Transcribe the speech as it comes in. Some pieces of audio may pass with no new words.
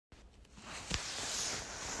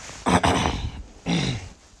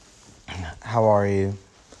How are you?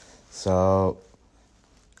 So,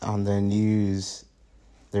 on the news,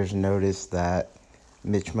 there's notice that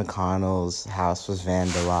Mitch McConnell's house was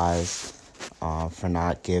vandalized for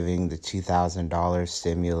not giving the $2,000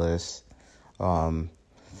 stimulus. Um,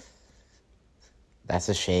 that's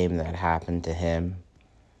a shame that happened to him.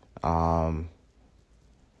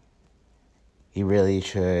 He really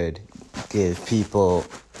should give people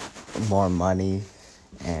more money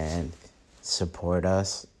and support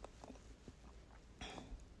us.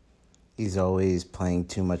 He's always playing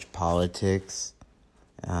too much politics,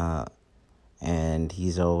 and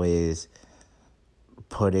he's always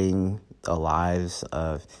putting the lives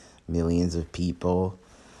of millions of people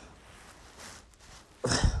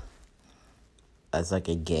as like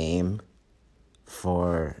a game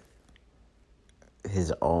for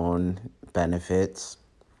his own benefits.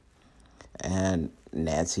 And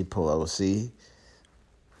Nancy Pelosi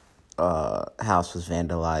house was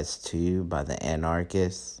vandalized too by the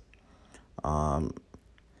anarchists.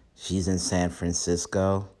 She's in San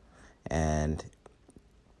Francisco, and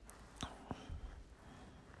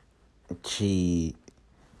she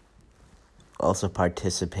also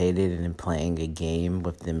participated in playing a game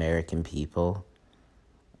with the American people.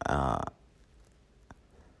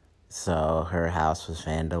 So her house was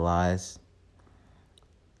vandalized.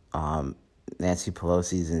 Nancy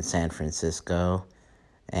Pelosi's in San Francisco,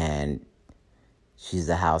 and she's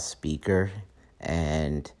the House Speaker,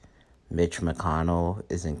 and Mitch McConnell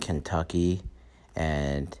is in Kentucky,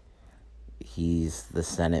 and he's the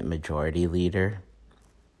Senate Majority Leader.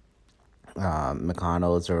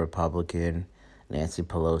 McConnell is a Republican. Nancy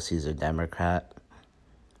Pelosi is a Democrat.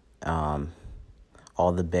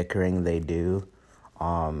 All the bickering they do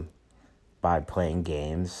by playing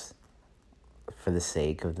games for the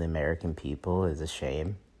sake of the American people is a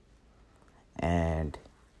shame. And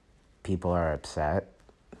people are upset.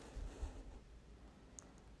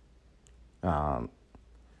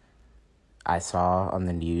 I saw on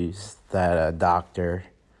the news that a doctor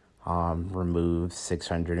removed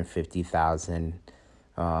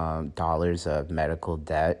 $650,000 of medical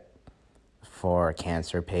debt for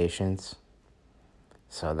cancer patients.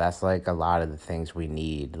 So that's like a lot of the things we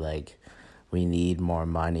need. Like, we need more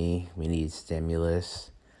money. We need stimulus.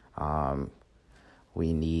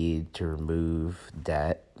 We need to remove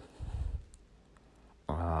debt.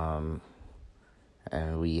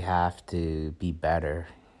 And we have to be better.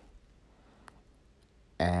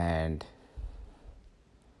 And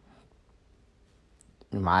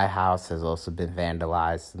my house has also been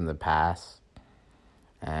vandalized in the past,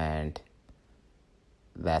 and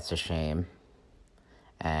that's a shame.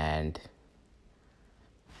 And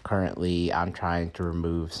currently I'm trying to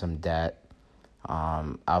remove some debt.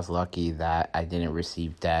 I was lucky that I didn't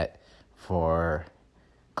receive debt for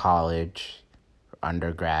college,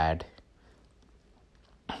 undergrad,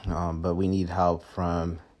 but we need help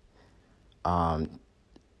from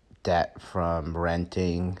debt from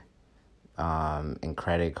renting and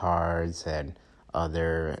credit cards and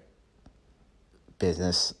other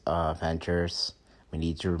business ventures. We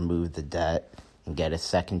need to remove the debt and get a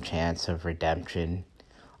second chance of redemption.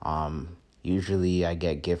 Usually I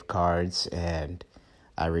get gift cards and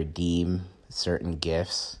I redeem certain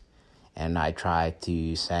gifts, and I try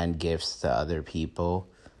to send gifts to other people,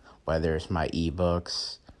 whether it's my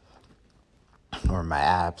ebooks or my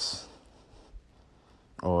apps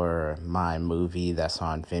or my movie that's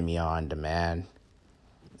on Vimeo on demand.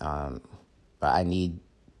 But we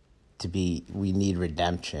need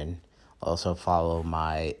redemption. Also follow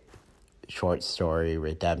my short story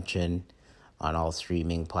Redemption on all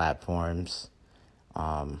streaming platforms.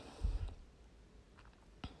 I'm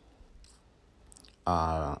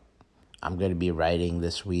going to be writing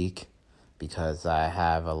this week because I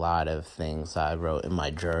have a lot of things I wrote in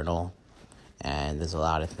my journal, and there's a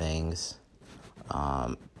lot of things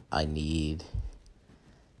I need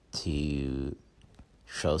to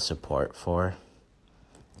show support for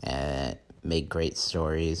and make great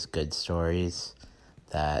stories, good stories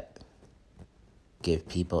that give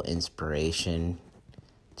people inspiration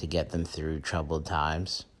to get them through troubled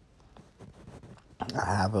times.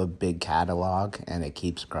 I have a big catalog, and it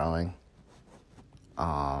keeps growing.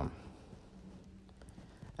 And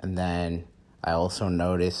then I also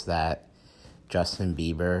noticed that Justin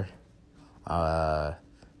Bieber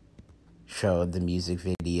showed the music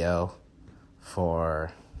video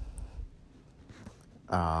for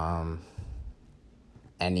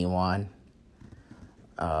Anyone,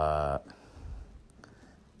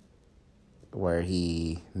 where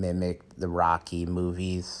he mimicked the Rocky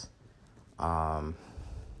movies.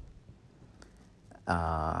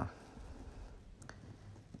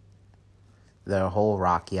 The whole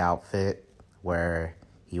Rocky outfit where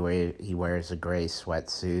he wears a gray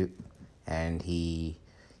sweatsuit and he,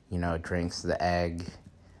 drinks the egg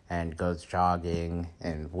and goes jogging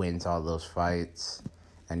and wins all those fights.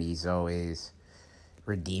 And he's always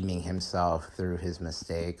redeeming himself through his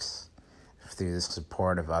mistakes, through the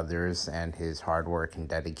support of others and his hard work and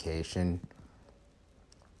dedication.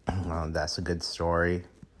 That's a good story.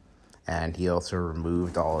 And he also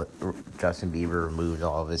Justin Bieber removed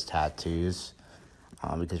all of his tattoos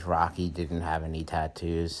because Rocky didn't have any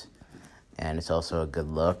tattoos. And it's also a good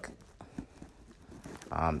look.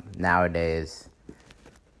 Nowadays,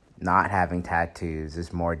 not having tattoos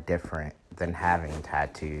is more different than having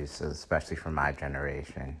tattoos, especially for my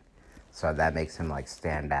generation. So that makes him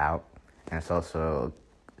stand out. And it's also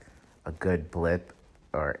a good blip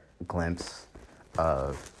or glimpse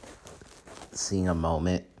of seeing a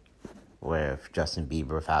moment with Justin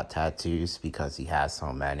Bieber without tattoos because he has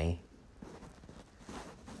so many.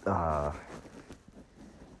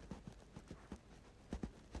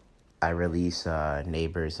 I release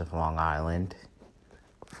Neighbors of Long Island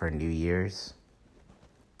for New Year's.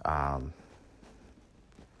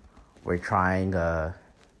 We're trying a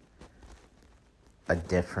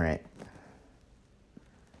different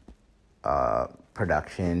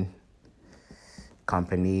production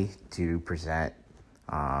company to present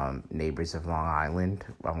Neighbors of Long Island.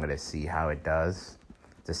 I'm going to see how it does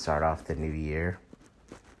to start off the new year.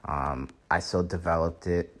 I still developed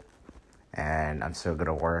it, and I'm still going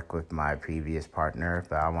to work with my previous partner,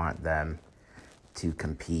 but I want them to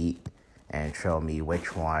compete and show me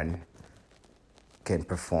which one can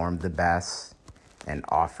perform the best and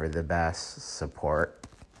offer the best support,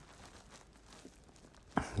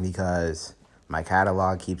 because my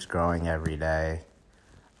catalog keeps growing every day.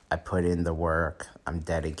 I put in the work. I'm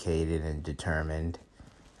dedicated and determined.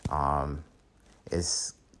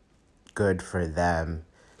 It's good for them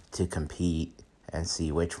to compete and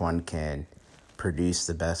see which one can produce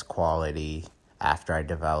the best quality after I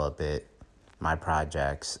develop it, my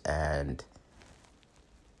projects, and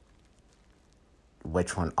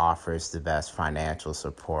which one offers the best financial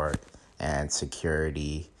support and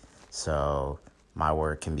security so my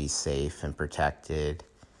work can be safe and protected.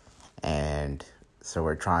 And so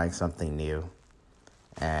we're trying something new.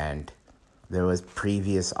 And there was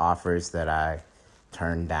previous offers that I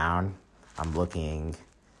turned down. I'm looking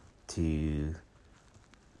to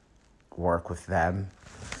work with them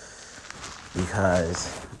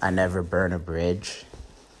because I never burn a bridge.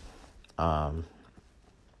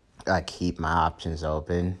 I keep my options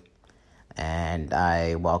open, and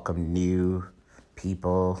I welcome new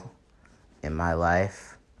people in my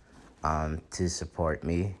life to support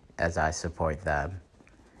me as I support them.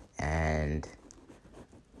 And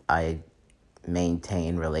I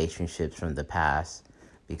maintain relationships from the past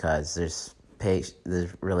because there's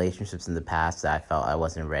relationships in the past that I felt I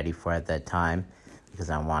wasn't ready for at that time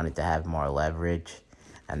because I wanted to have more leverage.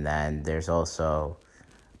 And then there's also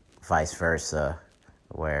vice versa,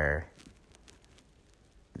 where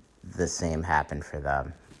the same happened for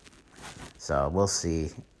them. So we'll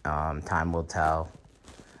see. Time will tell.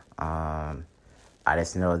 I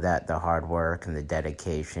just know that the hard work and the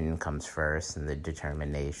dedication comes first, and the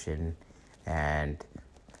determination, and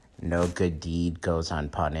no good deed goes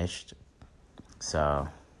unpunished. So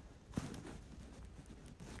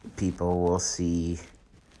people will see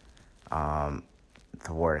the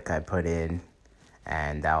work I put in,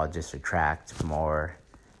 and that will just attract more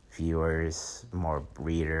viewers, more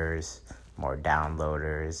readers, more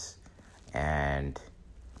downloaders, and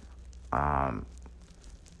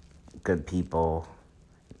good people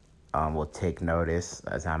will take notice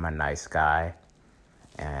as I'm a nice guy,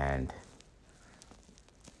 and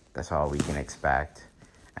that's all we can expect.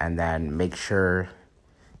 And then make sure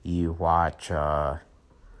you watch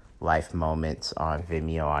Life Moments on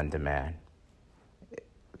Vimeo On Demand.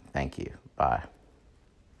 Thank you. Bye.